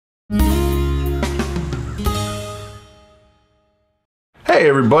Hey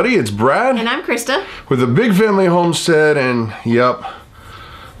everybody, it's Brad. And I'm Krista. With the Big Family Homestead, and yep,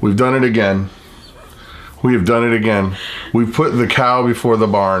 we've done it again. We have done it again. We've put the cow before the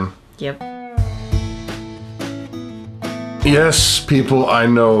barn. Yep. Yes, people, I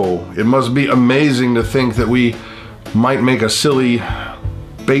know. It must be amazing to think that we might make a silly,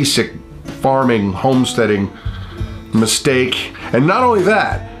 basic farming, homesteading mistake. And not only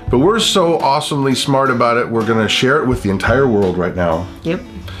that, but we're so awesomely smart about it, we're gonna share it with the entire world right now. Yep.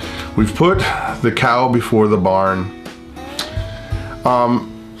 We've put the cow before the barn.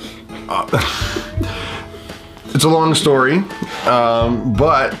 It's a long story,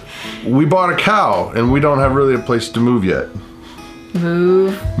 but we bought a cow and we don't have really a place to move yet.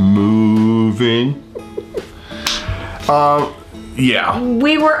 Moving. Yeah.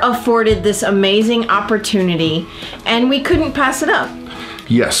 We were afforded this amazing opportunity and we couldn't pass it up.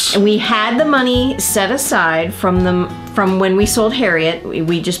 Yes. And we had the money set aside from when we sold Harriet.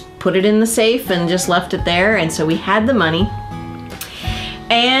 We just put it in the safe and just left it there, and so we had the money.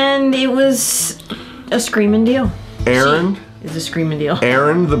 And it was a screaming deal. Aaron is a screaming deal.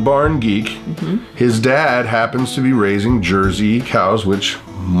 Aaron, the barn geek, his dad happens to be raising Jersey cows, which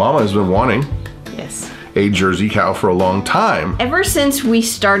Mama has been wanting. Yes. A Jersey cow for a long time. Ever since we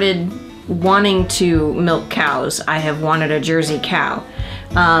started wanting to milk cows, I have wanted a Jersey cow.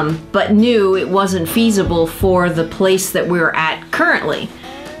 But knew it wasn't feasible for the place that we're at currently.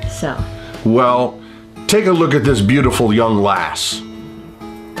 So. Well, take a look at this beautiful young lass.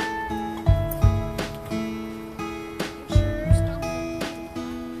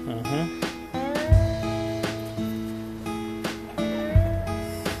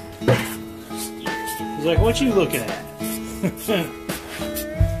 He's like, what you looking at?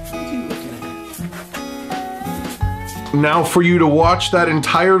 Now, for you to watch that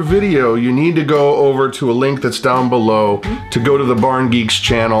entire video, you need to go over to a link that's down below to go to the Barn Geeks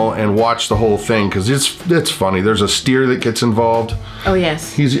channel and watch the whole thing, because it's funny. There's a steer that gets involved. Oh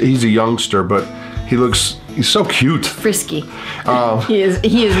yes. He's a youngster, but he's so cute. Frisky. He is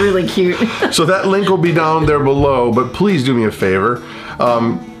really cute. So that link will be down there below, but please do me a favor.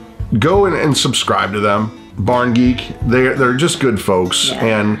 Go and subscribe to them. Barn Geek, they're just good folks,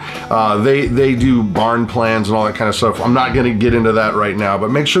 yeah. And they do barn plans and all that kind of stuff. I'm not going to get into that right now,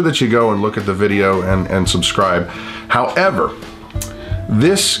 but make sure that you go and look at the video and subscribe. However,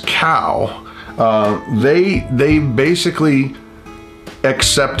 this cow, they basically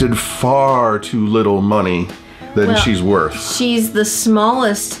accepted far too little money than she's worth. She's the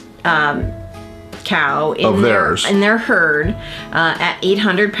smallest cow in their herd at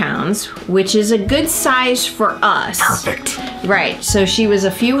 800 pounds, which is a good size for us. Perfect. Right, so she was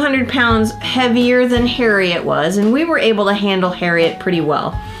a few hundred pounds heavier than Harriet was, and we were able to handle Harriet pretty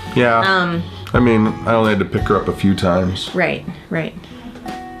well. Yeah. I mean, I only had to pick her up a few times. Right.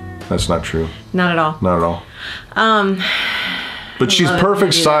 That's not true. Not at all. Not at all. But she's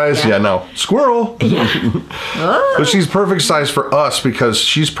perfect size. Yeah, no. Squirrel. Yeah. Oh. But she's perfect size for us because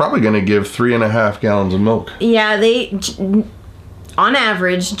she's probably going to give 3.5 gallons of milk. Yeah, on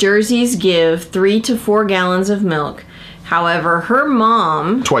average, Jerseys give 3 to 4 gallons of milk. However, her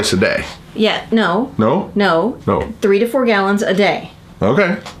mom... Twice a day. Yeah, no. No? No. 3 to 4 gallons a day.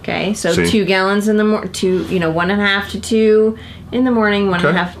 Okay. Okay, so 2 gallons in the morning, 1.5 to 2 in the morning,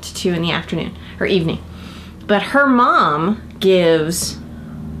 1.5 to 2 in the afternoon or evening. But her mom gives,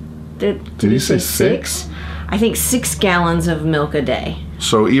 did he say 6? I think 6 gallons of milk a day.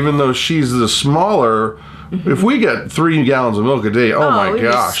 So even though she's the smaller, if we get 3 gallons of milk a day, oh my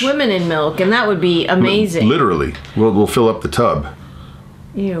gosh. We'd be swimming in milk, and that would be amazing. Literally. We'll fill up the tub.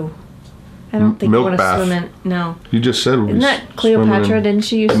 Ew. I don't think milk we want to bath. swim in. No. You just said Isn't that Cleopatra? Didn't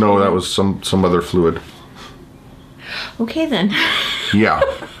she use? No, that was some other fluid. Okay then. Yeah.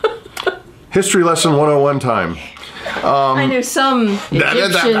 History lesson 101 time. I know some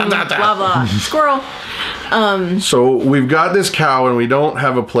Egyptian blah blah. Squirrel. So we've got this cow and we don't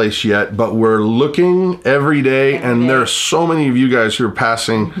have a place yet, but we're looking every day, and there are so many of you guys who are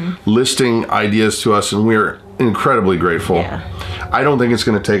passing listing ideas to us, and we're incredibly grateful. Yeah. I don't think it's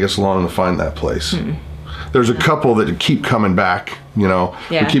going to take us long to find that place. There's a couple that keep coming back, you know.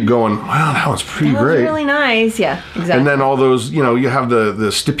 Yeah. We keep going, wow, that was pretty That was great. really nice, yeah, exactly. And then all those, you know, you have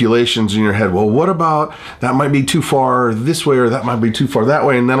the stipulations in your head. Well, what about that might be too far this way, or that might be too far that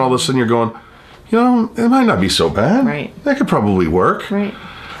way, and then all of a sudden you're going, you know, it might not be so bad. Right. That could probably work. Right.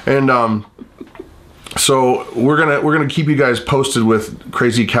 And so we're gonna keep you guys posted with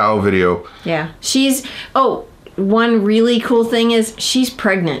Crazy Cow video. Yeah. She's one really cool thing is she's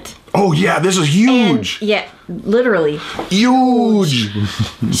pregnant. Oh yeah, this is huge. And, yeah, literally. Huge.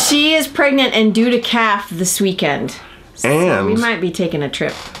 She is pregnant and due to calf this weekend. So And we might be taking a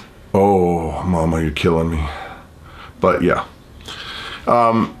trip. oh, Mama, you're killing me. But yeah.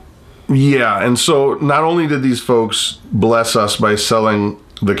 Yeah, and so not only did these folks bless us by selling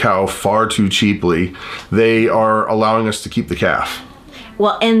the cow far too cheaply, they are allowing us to keep the calf.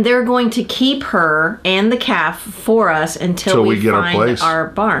 Well, and they're going to keep her and the calf for us until we get find our place. our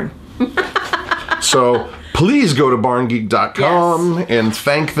barn. So please go to barngeek.com and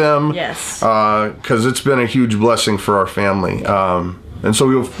thank them. Yes. Because it's been a huge blessing for our family. And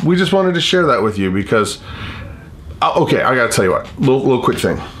so we just wanted to share that with you because, okay, I got to tell you what, little quick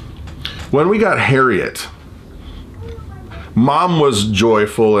thing. When we got Harriet, Mom was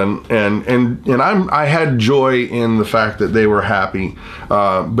joyful and I had joy in the fact that they were happy,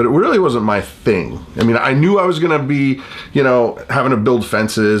 but it really wasn't my thing. I mean, I knew I was gonna be, you know, having to build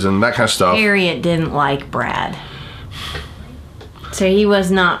fences and that kind of stuff. Harriet didn't like Brad, so he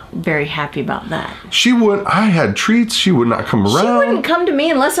was not very happy about that. I had treats. She would not come around. She wouldn't come to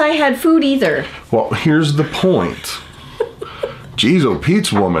me unless I had food either. Well, here's the point. Jeez, oh,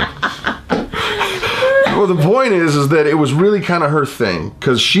 Pete's woman. Well, the point is that it was really kind of her thing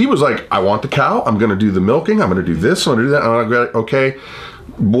because she was like, I want the cow. I'm going to do the milking. I'm going to do this. I'm going to do that. And I'm like, okay.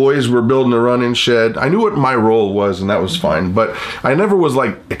 Boys were building a run-in shed. I knew what my role was, and that was fine. But I never was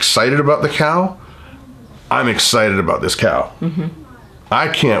like excited about the cow. I'm excited about this cow. Mm-hmm. I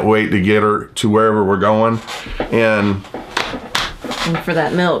can't wait to get her to wherever we're going, and for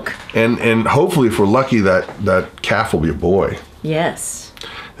that milk. And hopefully, if we're lucky, that calf will be a boy. Yes.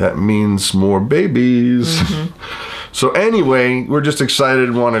 That means more babies. Mm-hmm. So anyway, we're just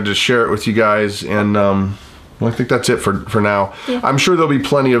excited. Wanted to share it with you guys, and well, I think that's it for now. Yeah. I'm sure there'll be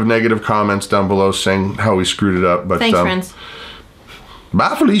plenty of negative comments down below saying how we screwed it up. But thanks, friends.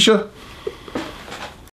 Bye, Felicia.